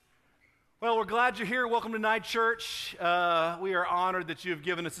Well, we're glad you're here. Welcome to Night Church. We are honored that you have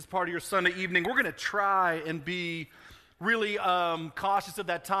given us this part of your Sunday evening. We're going to try and be really cautious of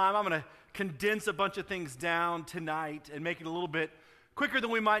that time. I'm going to condense a bunch of things down tonight and make it a little bit quicker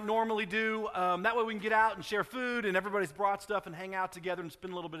than we might normally do. That way we can get out and share food, and everybody's brought stuff and hang out together and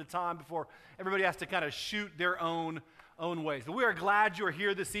spend a little bit of time before everybody has to kind of shoot their own ways. But we are glad you're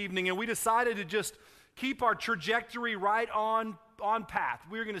here this evening, and we decided to just keep our trajectory right on path.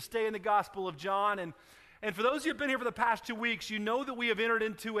 We're going to stay in the Gospel of John, and for those of you who have been here for the past 2 weeks, you know that we have entered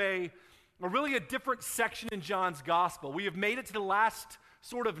into a really different section in John's Gospel. We have made it to the last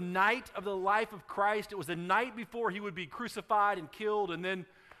sort of night of the life of Christ. It was the night before he would be crucified and killed, and then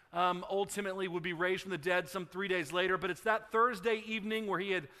ultimately would be raised from the dead some 3 days later. But it's that Thursday evening where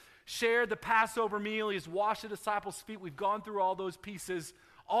he had shared the Passover meal. He has washed the disciples' feet. We've gone through all those pieces.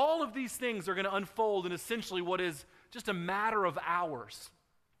 All of these things are going to unfold in essentially what is just a matter of hours.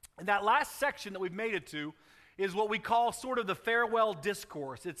 And that last section that we've made it to is what we call sort of the farewell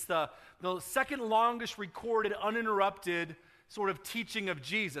discourse. It's the second longest recorded, uninterrupted sort of teaching of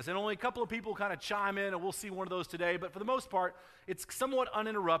Jesus. And only a couple of people kind of chime in, and we'll see one of those today. But for the most part, it's somewhat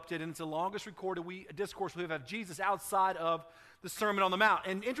uninterrupted, and it's the longest recorded discourse we have of Jesus outside of the Sermon on the Mount.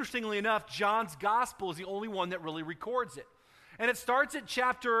 And interestingly enough, John's Gospel is the only one that really records it. And it starts at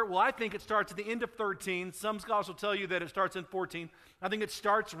I think it starts at the end of 13. Some scholars will tell you that it starts in 14. I think it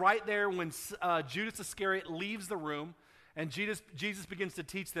starts right there when Judas Iscariot leaves the room and Jesus begins to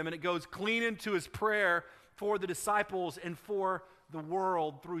teach them. And it goes clean into his prayer for the disciples and for the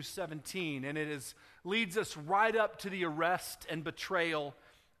world through 17. And it leads us right up to the arrest and betrayal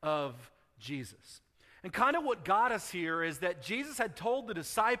of Jesus. And kind of what got us here is that Jesus had told the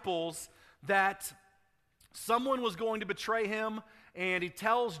disciples that someone was going to betray him, and he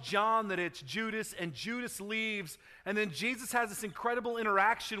tells John that it's Judas, and Judas leaves, and then Jesus has this incredible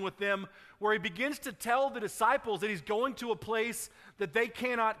interaction with them where he begins to tell the disciples that he's going to a place that they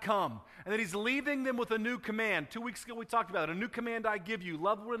cannot come, and that he's leaving them with a new command. 2 weeks ago we talked about it. A new command I give you,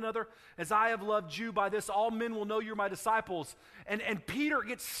 love one another as I have loved you. By this all men will know you're my disciples. And Peter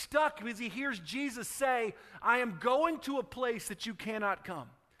gets stuck because he hears Jesus say, I am going to a place that you cannot come.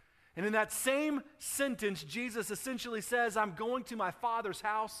 And in that same sentence, Jesus essentially says, I'm going to my Father's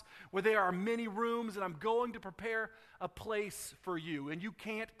house where there are many rooms, and I'm going to prepare a place for you. And you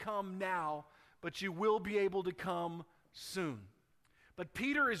can't come now, but you will be able to come soon. But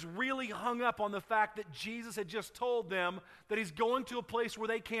Peter is really hung up on the fact that Jesus had just told them that he's going to a place where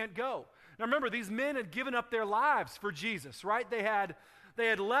they can't go. Now remember, these men had given up their lives for Jesus, right? They had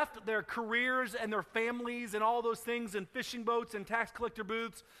left their careers and their families and all those things in fishing boats and tax collector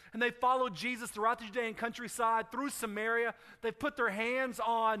booths, and they followed Jesus throughout the Judean countryside, through Samaria. They've put their hands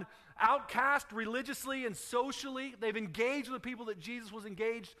on outcasts religiously and socially. They've engaged with the people that Jesus was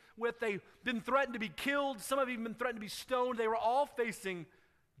engaged with. They've been threatened to be killed. Some have even been threatened to be stoned. They were all facing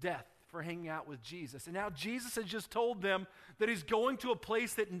death for hanging out with Jesus. And now Jesus has just told them that he's going to a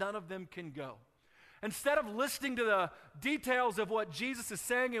place that none of them can go. Instead of listening to the details of what Jesus is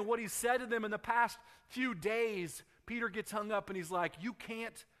saying and what he said to them in the past few days, Peter gets hung up and he's like, you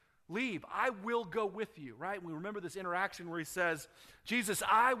can't leave. I will go with you, right? We remember this interaction where he says, Jesus,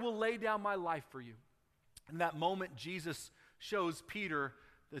 I will lay down my life for you. In that moment, Jesus shows Peter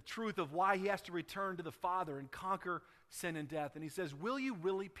the truth of why he has to return to the Father and conquer sin and death. And he says, will you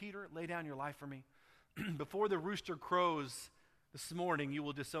really, Peter, lay down your life for me? Before the rooster crows this morning, you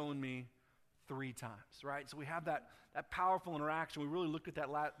will disown me 3 times, right? So we have that powerful interaction. We really looked at that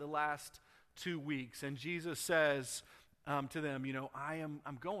the last 2 weeks, and Jesus says to them,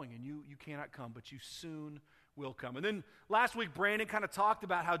 I'm going, and you cannot come, but you soon will come. And then last week, Brandon kind of talked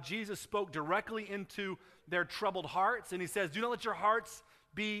about how Jesus spoke directly into their troubled hearts, and he says, do not let your hearts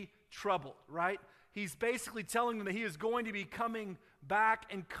be troubled, right? He's basically telling them that he is going to be coming back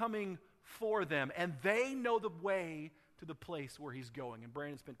and coming for them, and they know the way to the place where he's going. And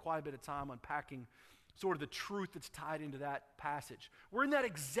Brandon spent quite a bit of time unpacking sort of the truth that's tied into that passage. We're in that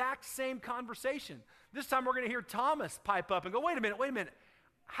exact same conversation. This time we're going to hear Thomas pipe up and go, wait a minute.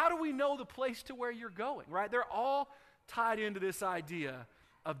 How do we know the place to where you're going, right? They're all tied into this idea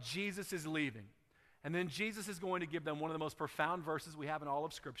of Jesus is leaving. And then Jesus is going to give them one of the most profound verses we have in all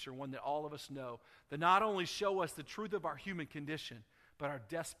of Scripture, one that all of us know, that not only show us the truth of our human condition, but our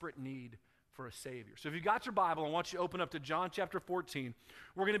desperate need for a Savior. So if you got your Bible, I want you to open up to John chapter 14.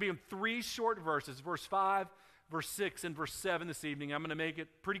 We're going to be in 3 short verses, verse 5, verse 6, and verse 7 this evening. I'm going to make it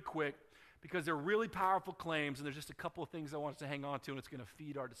pretty quick because they're really powerful claims, and there's just a couple of things I want us to hang on to, and it's going to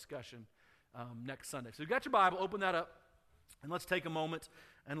feed our discussion next Sunday. So if you got your Bible, open that up, and let's take a moment,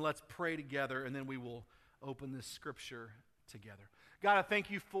 and let's pray together, and then we will open this Scripture together. God, I thank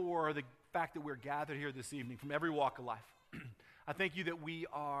you for the fact that we're gathered here this evening from every walk of life. I thank you that we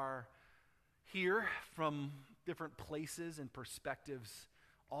are here from different places and perspectives,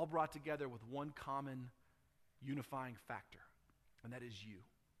 all brought together with one common unifying factor, and that is you.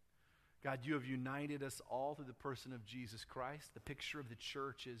 God, you have united us all through the person of Jesus Christ. The picture of the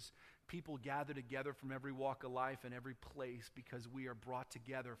church is people gather together from every walk of life and every place because we are brought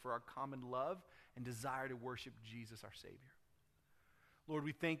together for our common love and desire to worship Jesus, our Savior. Lord,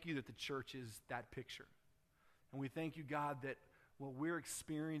 we thank you that the church is that picture. And we thank you, God, that what we're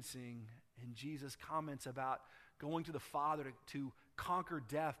experiencing in Jesus' comments about going to the Father to conquer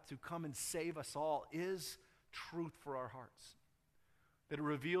death, to come and save us all, is truth for our hearts. That it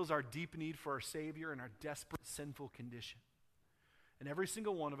reveals our deep need for our Savior and our desperate sinful condition. And every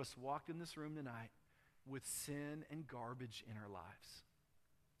single one of us walked in this room tonight with sin and garbage in our lives.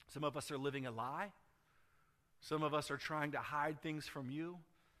 Some of us are living a lie. Some of us are trying to hide things from you.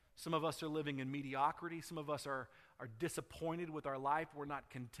 Some of us are living in mediocrity. Some of us are disappointed with our life. We're not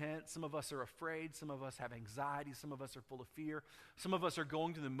content. Some of us are afraid. Some of us have anxiety. Some of us are full of fear. Some of us are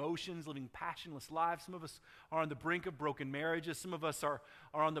going through the motions, living passionless lives. Some of us are on the brink of broken marriages. Some of us are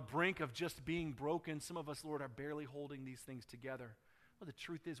on the brink of just being broken. Some of us, Lord, are barely holding these things together. Well, the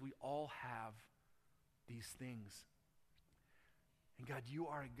truth is we all have these things. And God, you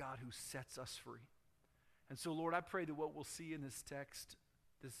are a God who sets us free. And so, Lord, I pray that what we'll see in this text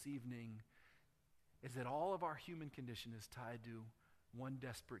this evening is that all of our human condition is tied to one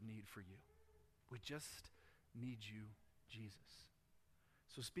desperate need for you. We just need you, Jesus.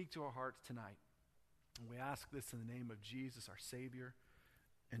 So speak to our hearts tonight. And we ask this in the name of Jesus, our Savior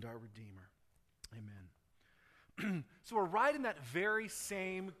and our Redeemer. Amen. So we're right in that very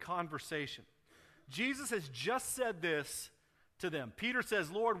same conversation. Jesus has just said this to them. Peter says,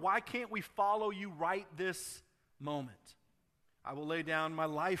 Lord, why can't we follow you right this moment? I will lay down my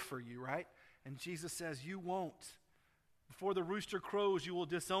life for you, right? And Jesus says, you won't. Before the rooster crows, you will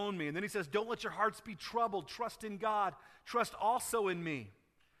disown me. And then he says, don't let your hearts be troubled. Trust in God. Trust also in me.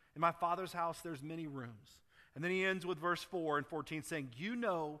 In my Father's house, there's many rooms. And then he ends with verse 4 and 14 saying, you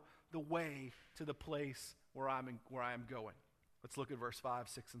know the way to the place where I am going. Let's look at verse 5,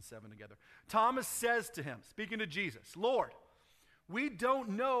 6, and 7 together. Thomas says to him, speaking to Jesus, Lord, we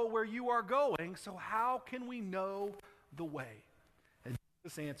don't know where you are going, so how can we know the way? And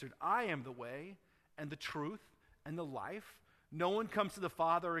Jesus answered, I am the way and the truth and the life. No one comes to the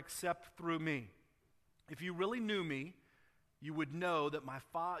Father except through me. If you really knew me, you would know that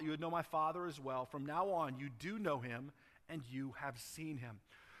you would know my Father as well. From now on, you do know him and you have seen him.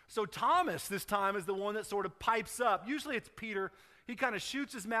 So Thomas this time is the one that sort of pipes up. Usually it's Peter. He kind of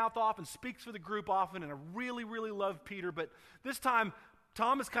shoots his mouth off and speaks for the group often, and I really, really love Peter. But this time,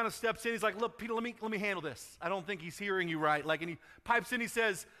 Thomas kind of steps in. He's like, look, Peter, let me handle this. I don't think he's hearing you right. And he pipes in, he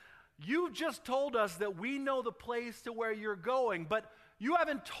says, you just told us that we know the place to where you're going, but you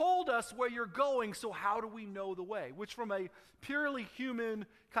haven't told us where you're going, so how do we know the way? Which from a purely human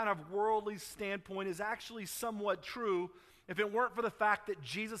kind of worldly standpoint is actually somewhat true if it weren't for the fact that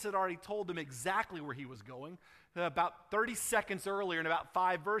Jesus had already told them exactly where he was going. About 30 seconds earlier and about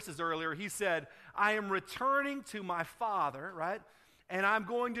 5 verses earlier, he said, I am returning to my Father, right? And I'm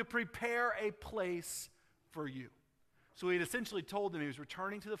going to prepare a place for you. So he had essentially told them he was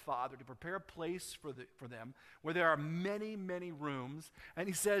returning to the Father to prepare a place for them where there are many, many rooms. And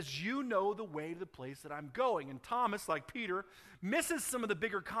he says, you know the way to the place that I'm going. And Thomas, like Peter, misses some of the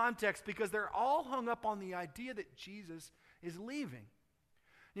bigger context because they're all hung up on the idea that Jesus is leaving.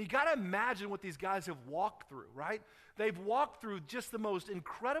 And you got to imagine what these guys have walked through, right? They've walked through just the most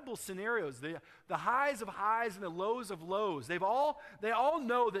incredible scenarios, the highs of highs and the lows of lows. They all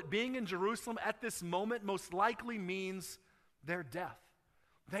know that being in Jerusalem at this moment most likely means their death.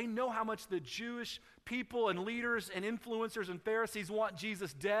 They know how much the Jewish people and leaders and influencers and Pharisees want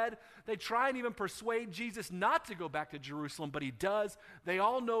Jesus dead. They try and even persuade Jesus not to go back to Jerusalem, but he does. They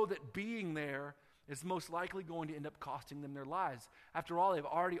all know that being there is most likely going to end up costing them their lives. After all, they've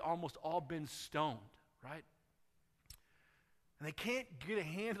already almost all been stoned, right? And they can't get a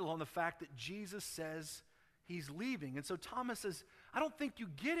handle on the fact that Jesus says he's leaving. And so Thomas says, I don't think you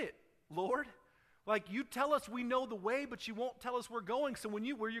get it, Lord. Like, you tell us we know the way, but you won't tell us where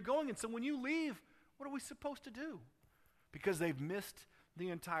you're going. And so when you leave, what are we supposed to do? Because they've missed the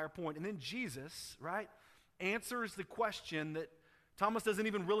entire point. And then Jesus, right, answers the question that Thomas doesn't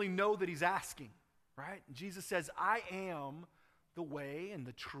even really know that he's asking. Right? Jesus says, I am the way and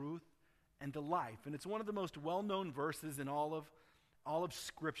the truth and the life. And it's one of the most well-known verses in all of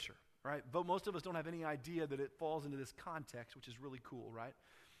Scripture, right? But most of us don't have any idea that it falls into this context, which is really cool, right?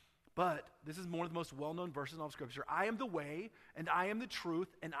 But this is one of the most well-known verses in all of Scripture. I am the way, and I am the truth,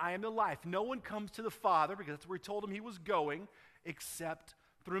 and I am the life. No one comes to the Father, because that's where he told him he was going, except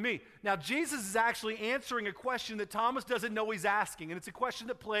through me. Now, Jesus is actually answering a question that Thomas doesn't know he's asking, and it's a question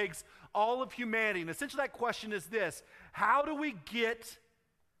that plagues all of humanity. And essentially that question is this: how do we get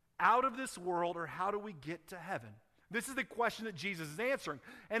out of this world, or how do we get to heaven? This is the question that Jesus is answering.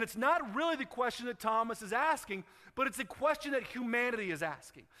 And it's not really the question that Thomas is asking, but it's the question that humanity is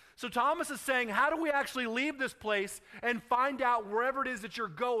asking. So Thomas is saying, how do we actually leave this place and find out wherever it is that you're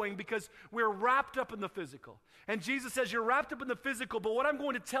going, because we're wrapped up in the physical. And Jesus says, you're wrapped up in the physical, but what I'm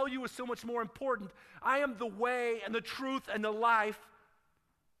going to tell you is so much more important. I am the way and the truth and the life,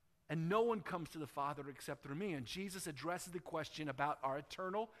 and no one comes to the Father except through me. And Jesus addresses the question about our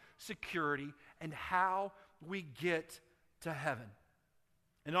eternal security and how we get to heaven.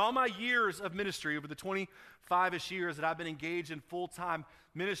 In all my years of ministry, over the 25-ish years that I've been engaged in full-time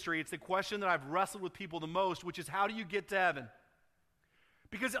ministry, it's the question that I've wrestled with people the most, which is, how do you get to heaven?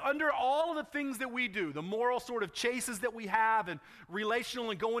 Because under all of the things that we do, the moral sort of chases that we have, and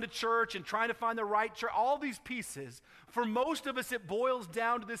relational and going to church and trying to find the right church, all these pieces, for most of us it boils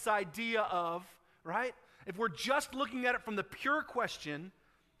down to this idea of, right? If we're just looking at it from the pure question,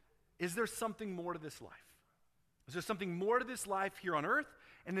 is there something more to this life? Is there something more to this life here on earth?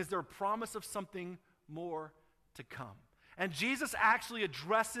 And is there a promise of something more to come? And Jesus actually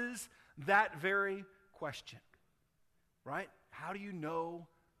addresses that very question, right? How do you know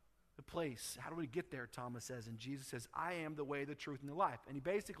the place? How do we get there, Thomas says. And Jesus says, I am the way, the truth, and the life. And he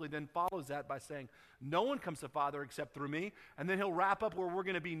basically then follows that by saying, no one comes to the Father except through me. And then he'll wrap up where we're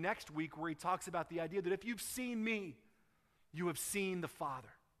going to be next week, where he talks about the idea that if you've seen me, you have seen the Father.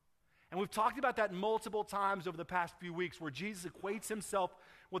 And we've talked about that multiple times over the past few weeks, where Jesus equates himself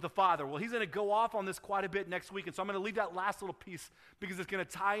with the Father. Well, he's going to go off on this quite a bit next week, and so I'm going to leave that last little piece because it's going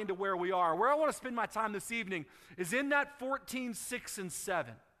to tie into where we are. Where I want to spend my time this evening is in that 14, 6, and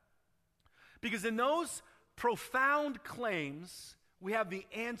 7. Because in those profound claims, we have the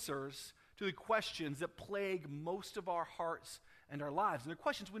answers to the questions that plague most of our hearts and our lives. And they're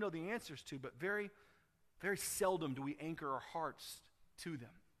questions we know the answers to, but very, very seldom do we anchor our hearts to them.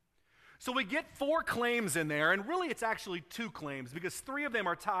 So we get 4 claims in there, and really it's actually 2 claims, because 3 of them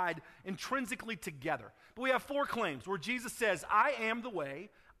are tied intrinsically together. But we have 4 claims where Jesus says, I am the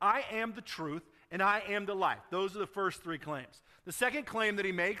way, I am the truth, and I am the life. Those are the first 3 claims. The second claim that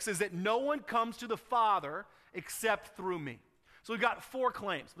he makes is that no one comes to the Father except through me. So we've got 4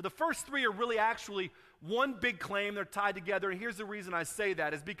 claims, but the first 3 are really actually one big claim. They're tied together, and here's the reason I say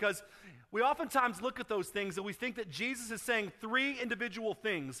that, is because we oftentimes look at those things and we think that Jesus is saying 3 individual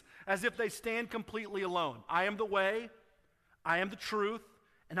things as if they stand completely alone. I am the way, I am the truth,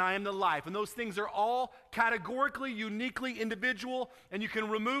 and I am the life. And those things are all categorically, uniquely individual, and you can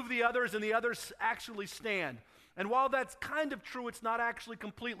remove the others and the others actually stand. And while that's kind of true, it's not actually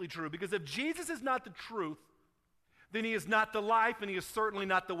completely true, because if Jesus is not the truth, then he is not the life, and he is certainly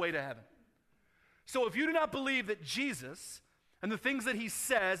not the way to heaven. So if you do not believe that Jesus and the things that he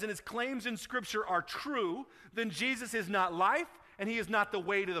says and his claims in Scripture are true, then Jesus is not life, and he is not the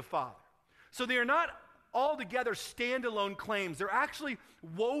way to the Father. So they are not altogether standalone claims. They're actually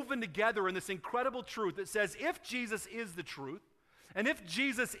woven together in this incredible truth that says, if Jesus is the truth, and if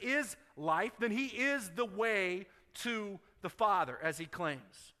Jesus is life, then he is the way to the Father, as he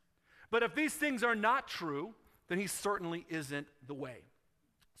claims. But if these things are not true, then he certainly isn't the way.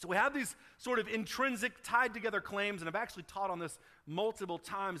 So we have these sort of intrinsic, tied together claims, and I've actually taught on this multiple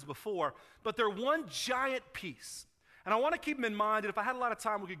times before, but they're one giant piece. And I want to keep them in mind, and if I had a lot of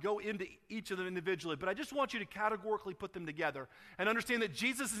time, we could go into each of them individually, but I just want you to categorically put them together and understand that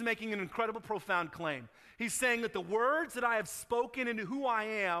Jesus is making an incredible, profound claim. He's saying that the words that I have spoken into who I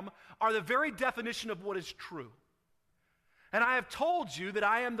am are the very definition of what is true. And I have told you that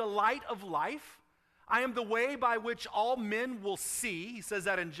I am the light of life. I am the way by which all men will see. He says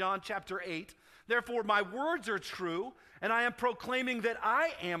that in John chapter 8. Therefore, my words are true, and I am proclaiming that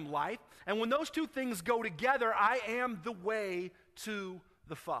I am life. And when those 2 things go together, I am the way to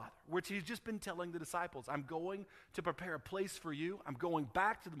the Father, which he's just been telling the disciples. I'm going to prepare a place for you. I'm going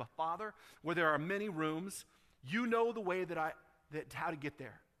back to the Father where there are many rooms. You know the way that how to get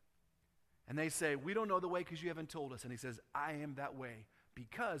there. And they say, we don't know the way because you haven't told us. And he says, I am that way,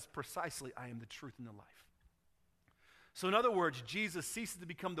 because precisely I am the truth and the life. So in other words, Jesus ceases to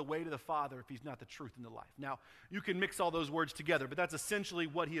become the way to the Father if he's not the truth and the life. Now, you can mix all those words together, but that's essentially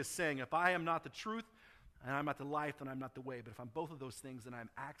what he is saying. If I am not the truth and I'm not the life, then I'm not the way. But if I'm both of those things, then I have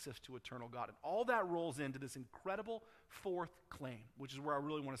access to eternal God. And all that rolls into this incredible 4th claim, which is where I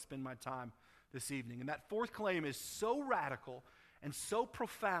really want to spend my time this evening. And that 4th claim is so radical and so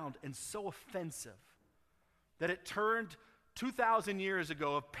profound and so offensive that it turned 2,000 years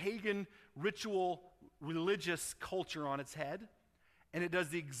ago a pagan ritual religious culture on its head, and it does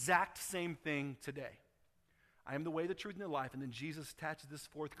the exact same thing today. I am the way, the truth, and the life. And then Jesus attaches this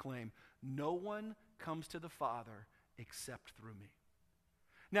fourth claim: no one comes to the Father except through me.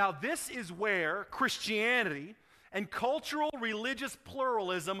 Now, this is where Christianity and cultural religious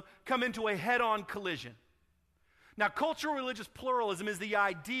pluralism come into a head-on collision. Now, cultural religious pluralism is the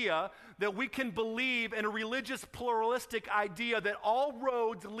idea that we can believe in a religious pluralistic idea that all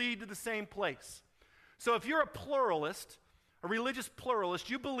roads lead to the same place. So if you're a pluralist, a religious pluralist,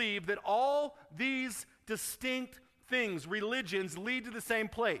 you believe that all these distinct things, religions, lead to the same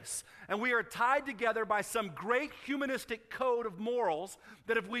place. And we are tied together by some great humanistic code of morals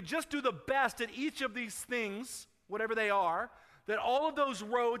that if we just do the best at each of these things, whatever they are, that all of those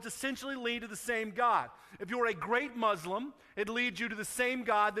roads essentially lead to the same God. If you're a great Muslim, it leads you to the same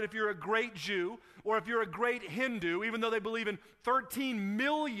God that if you're a great Jew, or if you're a great Hindu, even though they believe in 13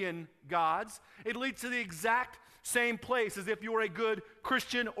 million gods, it leads to the exact same place as if you were a good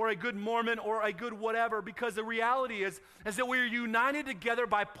Christian or a good Mormon or a good whatever, because the reality is that we are united together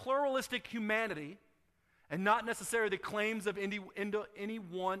by pluralistic humanity and not necessarily the claims of any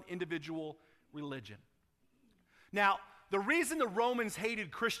one individual religion. Now, the reason the Romans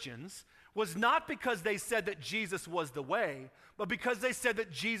hated Christians was not because they said that Jesus was the way, but because they said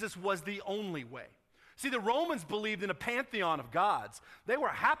that Jesus was the only way. See, the Romans believed in a pantheon of gods. They were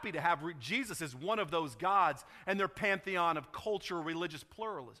happy to have Jesus as one of those gods and their pantheon of cultural religious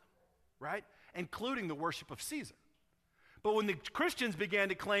pluralism, right? Including the worship of Caesar. But when the Christians began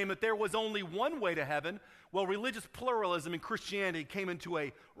to claim that there was only one way to heaven, well, religious pluralism in Christianity came into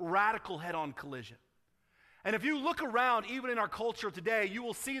a radical head-on collision. And if you look around, even in our culture today, you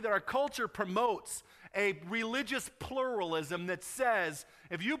will see that our culture promotes a religious pluralism that says,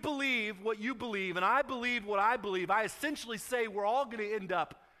 if you believe what you believe and I believe what I believe, I essentially say we're all going to end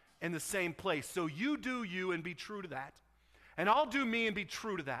up in the same place. So you do you and be true to that. And I'll do me and be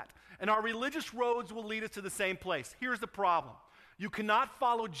true to that. And our religious roads will lead us to the same place. Here's the problem. You cannot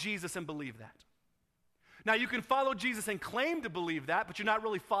follow Jesus and believe that. Now, you can follow Jesus and claim to believe that, but you're not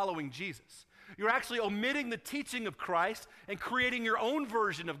really following Jesus. You're actually omitting the teaching of Christ and creating your own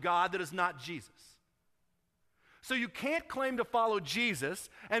version of God that is not Jesus. So you can't claim to follow Jesus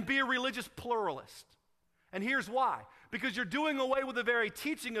and be a religious pluralist. And here's why. Because you're doing away with the very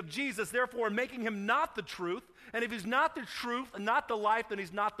teaching of Jesus, therefore making him not the truth. And if he's not the truth and not the life, then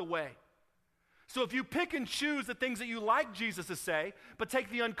he's not the way. So if you pick and choose the things that you like Jesus to say, but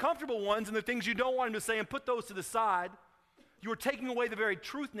take the uncomfortable ones and the things you don't want him to say and put those to the side, you are taking away the very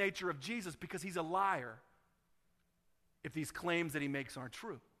truth nature of Jesus, because he's a liar if these claims that he makes aren't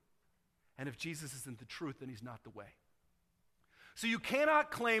true. And if Jesus isn't the truth, then he's not the way. So you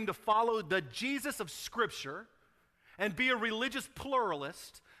cannot claim to follow the Jesus of Scripture and be a religious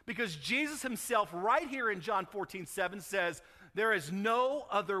pluralist, because Jesus himself right here in John 14:7 says, there is no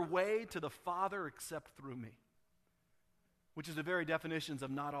other way to the Father except through me, which is the very definitions of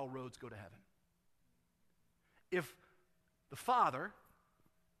not all roads go to heaven. If the Father,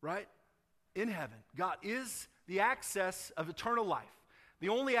 right, in heaven, God is the access of eternal life. The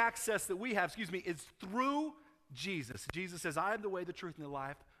only access that we have, is through Jesus. Jesus says, I am the way, the truth, and the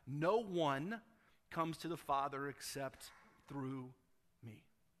life. No one comes to the Father except through me.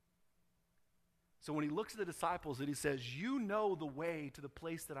 So when he looks at the disciples and he says, you know the way to the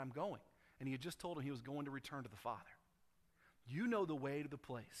place that I'm going. And he had just told them he was going to return to the Father. You know the way to the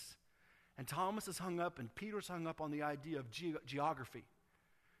place. And Thomas is hung up and Peter's hung up on the idea of geography.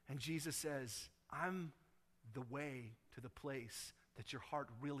 And Jesus says, I'm the way to the place that your heart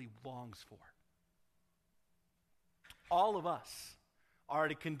really longs for. All of us are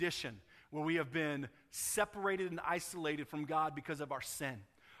at a condition where we have been separated and isolated from God because of our sin.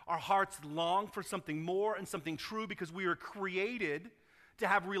 Our hearts long for something more and something true because we are created to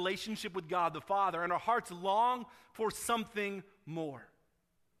have relationship with God the Father, and our hearts long for something more.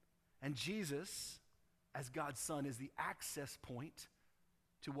 And Jesus, as God's Son, is the access point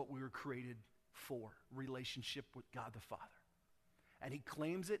to what we were created for, relationship with God the Father. And he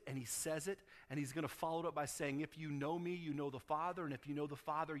claims it, and he says it, and he's going to follow it up by saying, if you know me, you know the Father, and if you know the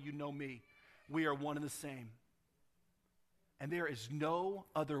Father, you know me. We are one and the same. And there is no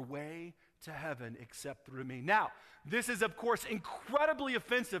other way to heaven except through me. Now, this is, of course, incredibly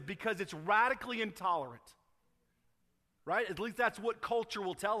offensive because it's radically intolerant. Right? At least that's what culture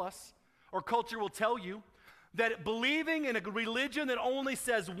will tell us, or culture will tell you. That believing in a religion that only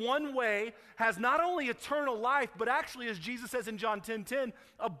says one way has not only eternal life, but actually, as Jesus says in John 10:10,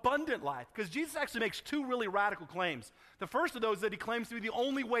 abundant life. Because Jesus actually makes two really radical claims. The first of those is that he claims to be the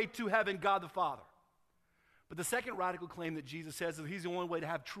only way to heaven, God the Father. But the second radical claim that Jesus says is that he's the only way to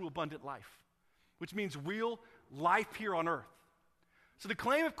have true abundant life, which means real life here on earth. So the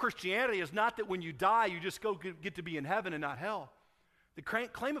claim of Christianity is not that when you die, you just get to be in heaven and not hell. The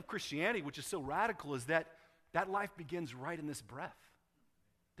claim of Christianity, which is so radical, is that life begins right in this breath.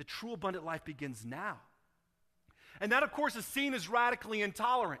 The true abundant life begins now. And that, of course, is seen as radically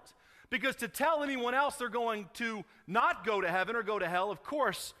intolerant, because to tell anyone else they're going to not go to heaven or go to hell, of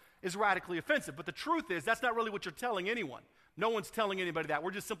course, is radically offensive. But the truth is, that's not really what you're telling anyone. No one's telling anybody that.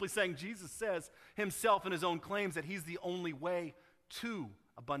 We're just simply saying Jesus says himself in his own claims that he's the only way to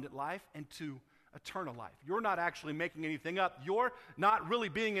abundant life and to eternal life. You're not actually making anything up. You're not really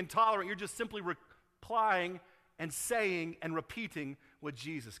being intolerant. You're just simply replying and saying and repeating what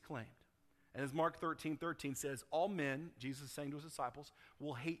Jesus claimed. And as Mark 13:13 says, all men, Jesus is saying to his disciples,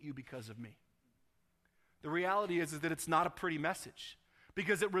 will hate you because of me. The reality is that it's not a pretty message,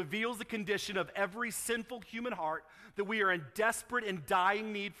 because it reveals the condition of every sinful human heart, that we are in desperate and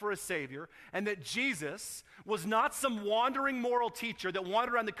dying need for a Savior, and that Jesus was not some wandering moral teacher that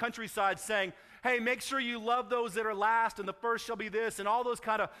wandered around the countryside saying, hey, make sure you love those that are last, and the first shall be this, and all those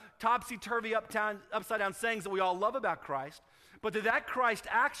kind of topsy-turvy, upside-down sayings that we all love about Christ, but that Christ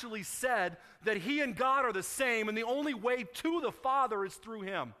actually said that he and God are the same, and the only way to the Father is through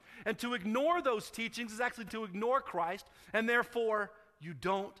him. And to ignore those teachings is actually to ignore Christ, and therefore you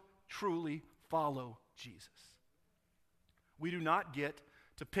don't truly follow Jesus. We do not get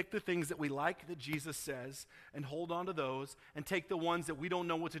to pick the things that we like that Jesus says and hold on to those, and take the ones that we don't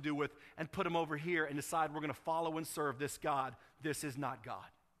know what to do with and put them over here and decide we're going to follow and serve this God. This is not God.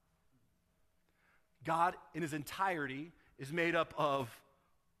 God in his entirety is made up of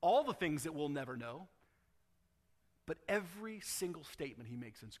all the things that we'll never know, but every single statement he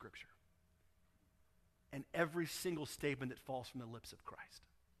makes in Scripture. And every single statement that falls from the lips of Christ.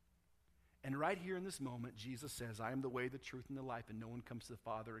 And right here in this moment, Jesus says, I am the way, the truth, and the life, and no one comes to the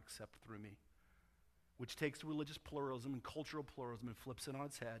Father except through me. Which takes religious pluralism and cultural pluralism and flips it on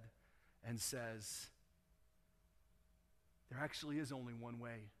its head and says, there actually is only one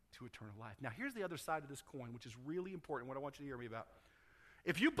way to eternal life. Now, here's the other side of this coin, which is really important, what I want you to hear me about.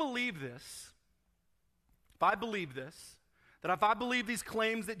 If you believe this, if I believe this, that if I believe these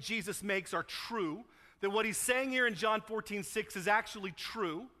claims that Jesus makes are true, that what he's saying here in John 14:6 is actually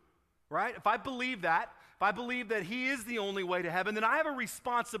true, right? If I believe that, if I believe that he is the only way to heaven, then I have a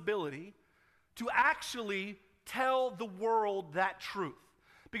responsibility to actually tell the world that truth.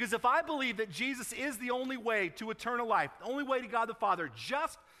 Because if I believe that Jesus is the only way to eternal life, the only way to God the Father,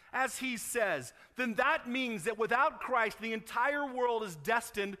 just as he says, then that means that without Christ, the entire world is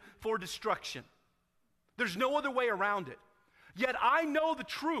destined for destruction. There's no other way around it. Yet I know the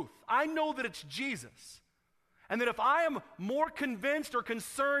truth. I know that it's Jesus. And that if I am more convinced or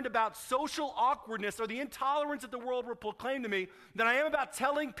concerned about social awkwardness or the intolerance that the world will proclaim to me than I am about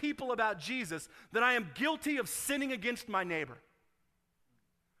telling people about Jesus, then I am guilty of sinning against my neighbor.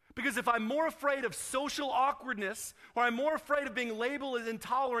 Because if I'm more afraid of social awkwardness, or I'm more afraid of being labeled as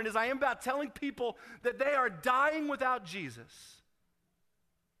intolerant as I am about telling people that they are dying without Jesus,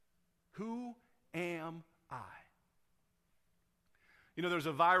 who am I? You know, there's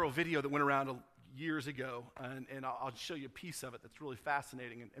a viral video that went around years ago, and I'll show you a piece of it that's really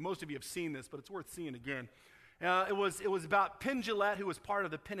fascinating. And most of you have seen this, but it's worth seeing again. It was about Penn Jillette, who was part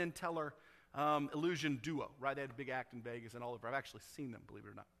of the Penn and Teller Illusion duo, right? They had a big act in Vegas and all over. I've actually seen them, believe it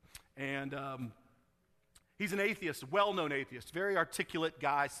or not. And he's an atheist, well-known atheist, very articulate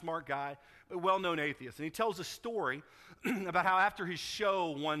guy, smart guy, but well-known atheist. And he tells a story about how after his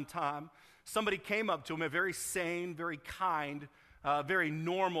show one time, somebody came up to him, a very sane, very kind, very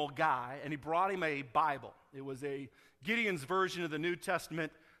normal guy, and he brought him a Bible. It was a Gideon's version of the New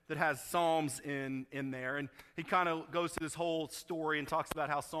Testament that has Psalms in there, and he kind of goes through this whole story and talks about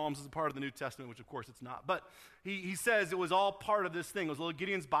how Psalms is a part of the New Testament, which of course it's not, but he says it was all part of this thing. It was a little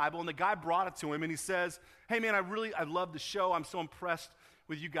Gideon's Bible, and the guy brought it to him, and he says, hey man, I love the show, I'm so impressed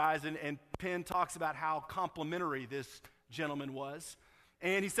with you guys, and Penn talks about how complimentary this gentleman was,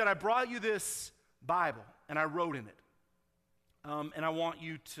 and he said, I brought you this Bible, and I wrote in it. And I want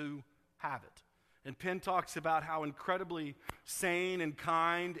you to have it. And Penn talks about how incredibly sane and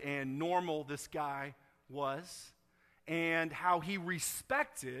kind and normal this guy was, and how he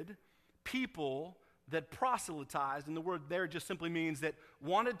respected people that proselytized, and the word there just simply means that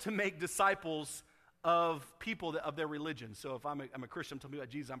wanted to make disciples of people, of their religion. So if I'm a Christian, I'm telling you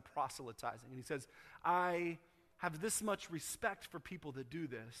about Jesus, I'm proselytizing. And he says, I have this much respect for people that do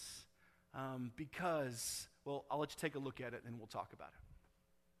this because, well, I'll let you take a look at it and we'll talk about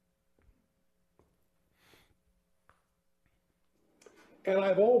it. And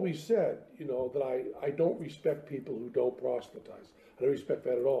I've always said, that I don't respect people who don't proselytize. I don't respect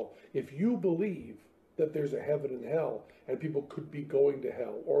that at all. If you believe that there's a heaven and hell and people could be going to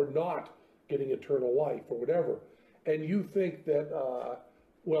hell or not getting eternal life or whatever, and you think that,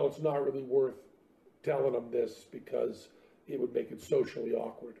 it's not really worth telling them this because it would make it socially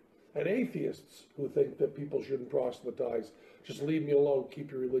awkward. And atheists who think that people shouldn't proselytize, just leave me alone,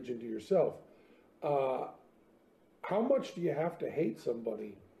 keep your religion to yourself. How much do you have to hate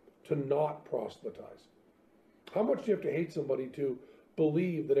somebody to not proselytize? How much do you have to hate somebody to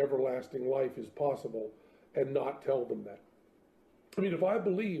believe that everlasting life is possible and not tell them that? I mean, if I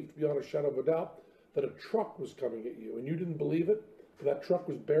believed beyond a shadow of a doubt that a truck was coming at you and you didn't believe it, that truck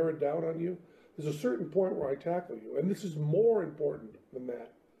was bearing down on you, there's a certain point where I tackle you. And this is more important than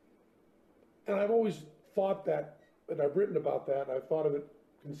that. And I've always thought that, and I've written about that, and I've thought of it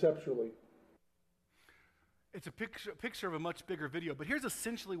conceptually. It's a picture of a much bigger video, but here's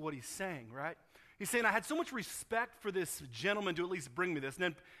essentially what he's saying, right? He's saying, I had so much respect for this gentleman to at least bring me this.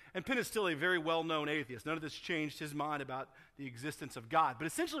 And Penn is still a very well-known atheist. None of this changed his mind about the existence of God. But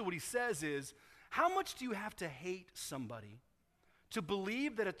essentially what he says is, how much do you have to hate somebody to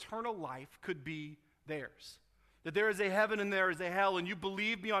believe that eternal life could be theirs? That there is a heaven and there is a hell, and you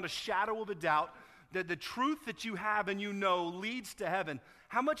believe beyond a shadow of a doubt that the truth that you have and you know leads to heaven.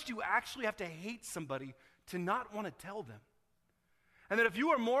 How much do you actually have to hate somebody to not want to tell them? And that if you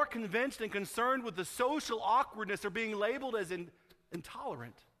are more convinced and concerned with the social awkwardness or being labeled as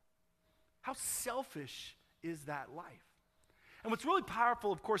intolerant, how selfish is that life? And what's really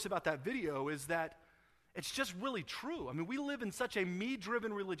powerful, of course, about that video is that it's just really true. I mean, we live in such a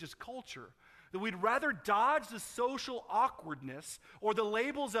me-driven religious culture that we'd rather dodge the social awkwardness or the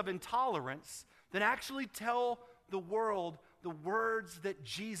labels of intolerance than actually tell the world the words that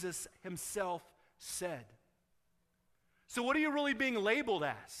Jesus himself said. So what are you really being labeled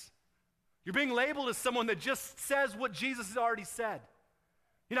as? You're being labeled as someone that just says what Jesus has already said.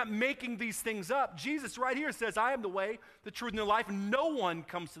 You're not making these things up. Jesus right here says, I am the way, the truth, and the life. No one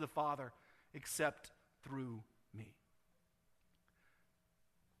comes to the Father except through me.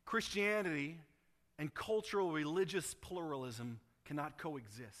 Christianity and cultural religious pluralism cannot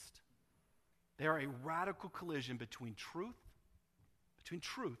coexist. They are a radical collision between truth,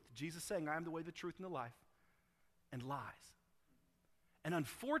 Jesus saying, I am the way, the truth, and the life, and lies. And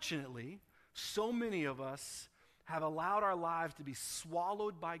unfortunately, so many of us have allowed our lives to be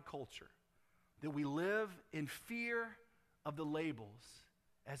swallowed by culture that we live in fear of the labels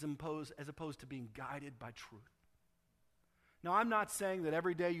as opposed to being guided by truth. Now, I'm not saying that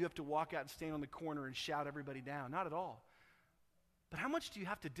every day you have to walk out and stand on the corner and shout everybody down. Not at all. But how much do you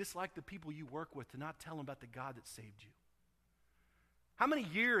have to dislike the people you work with to not tell them about the God that saved you? How many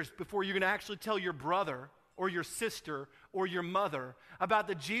years before you're going to actually tell your brother or your sister or your mother about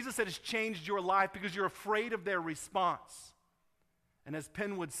the Jesus that has changed your life because you're afraid of their response? And as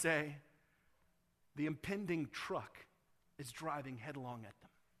Penn would say, the impending truck is driving headlong at them.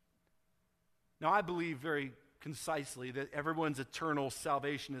 Now, I believe very concisely that everyone's eternal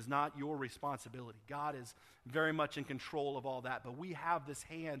salvation is not your responsibility. God is very much in control of all that, but we have this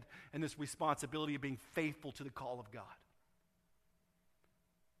hand and this responsibility of being faithful to the call of God.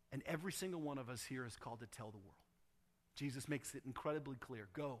 And every single one of us here is called to tell the world. Jesus makes it incredibly clear.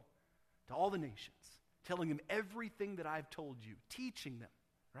 Go to all the nations, telling them everything that I've told you, teaching them,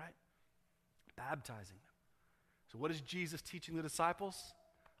 right? Baptizing them. So what is Jesus teaching the disciples?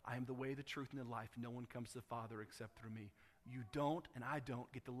 I am the way, the truth, and the life. No one comes to the Father except through me. You don't and I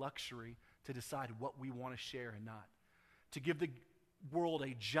don't get the luxury to decide what we want to share and not. To give the world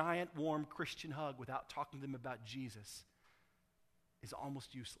a giant, warm Christian hug without talking to them about Jesus is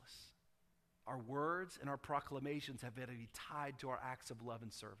almost useless. Our words and our proclamations have got to be tied to our acts of love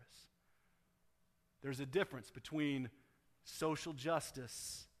and service. There's a difference between social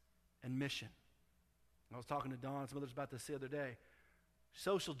justice and mission. I was talking to Don and some others about this the other day.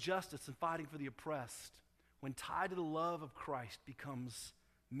 Social justice and fighting for the oppressed, when tied to the love of Christ, becomes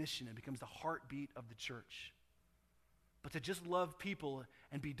mission. It becomes the heartbeat of the church. But to just love people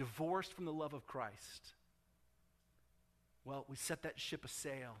and be divorced from the love of Christ, well, we set that ship a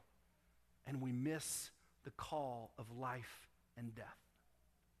sail and we miss the call of life and death.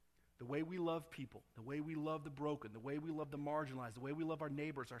 The way we love people, the way we love the broken, the way we love the marginalized, the way we love our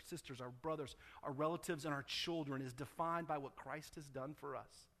neighbors, our sisters, our brothers, our relatives, and our children is defined by what Christ has done for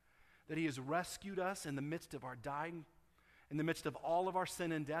us. that he has rescued us in the midst of our dying, in the midst of all of our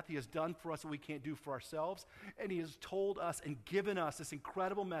sin and death. He has done for us what we can't do for ourselves. And he has told us and given us this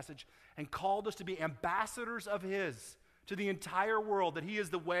incredible message and called us to be ambassadors of his to the entire world, that he is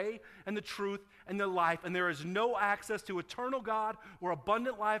the way and the truth and the life, and there is no access to eternal God or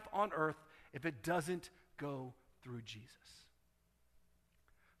abundant life on earth if it doesn't go through Jesus.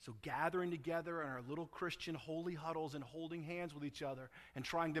 So gathering together in our little Christian holy huddles and holding hands with each other and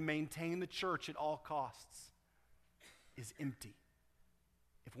trying to maintain the church at all costs is empty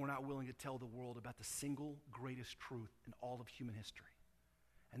if we're not willing to tell the world about the single greatest truth in all of human history.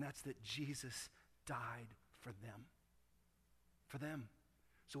 And that's that Jesus died for them. For them.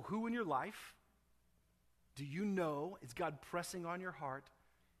 So who in your life do you know, is God pressing on your heart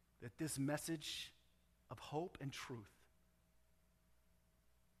that this message of hope and truth,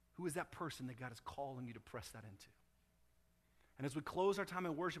 who is that person that God is calling you to press that into? And as we close our time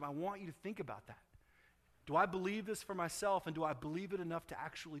in worship, I want you to think about that. Do I believe this for myself, and do I believe it enough to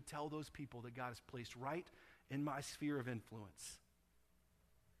actually tell those people that God has placed right in my sphere of influence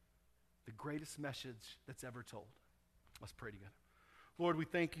the greatest message that's ever told? Let's pray together. Lord, we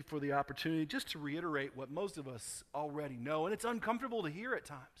thank you for the opportunity just to reiterate what most of us already know, and it's uncomfortable to hear at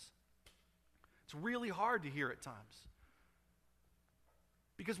times. It's really hard to hear at times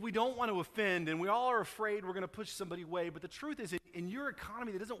because we don't want to offend, and we all are afraid we're going to push somebody away, but the truth is, in your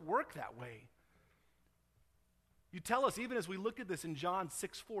economy, that doesn't work that way. You tell us, even as we look at this in John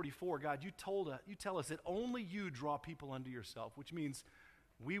 6:44, God, you tell us that only you draw people unto yourself, which means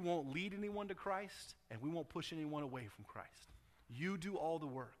we won't lead anyone to Christ, and we won't push anyone away from Christ. You do all the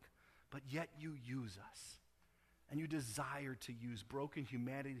work, but yet you use us. And you desire to use broken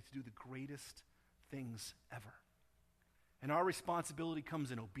humanity to do the greatest things ever. And our responsibility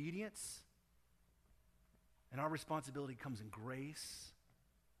comes in obedience, and our responsibility comes in grace,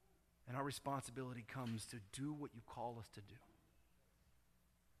 and our responsibility comes to do what you call us to do.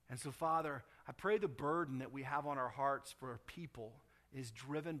 And so, Father, I pray the burden that we have on our hearts for people is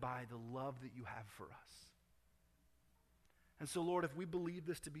driven by the love that you have for us. And so, Lord, if we believe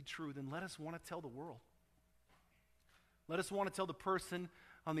this to be true, then let us want to tell the world. Let us want to tell the person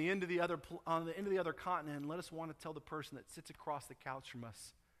on the end of the other continent, and let us want to tell the person that sits across the couch from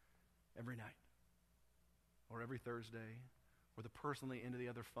us every night, or every Thursday, or the person on the end of the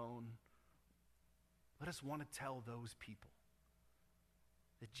other phone. Let us want to tell those people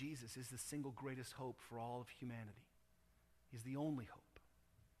that Jesus is the single greatest hope for all of humanity. He's the only hope.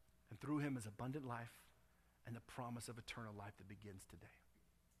 And through him is abundant life and the promise of eternal life that begins today.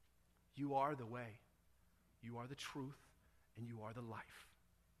 You are the way, you are the truth, and you are the life.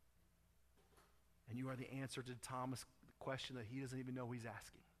 And you are the answer to Thomas' question that he doesn't even know he's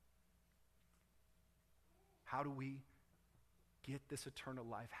asking. How do we get this eternal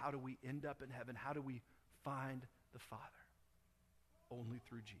life? How do we end up in heaven? How do we find the Father? Only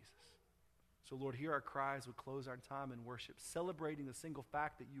through Jesus. So, Lord, hear our cries. We close our time in worship, celebrating the single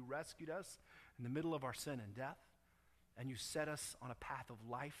fact that you rescued us in the middle of our sin and death, and you set us on a path of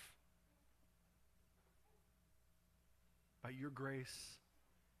life by your grace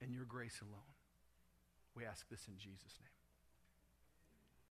and your grace alone. We ask this in Jesus' name.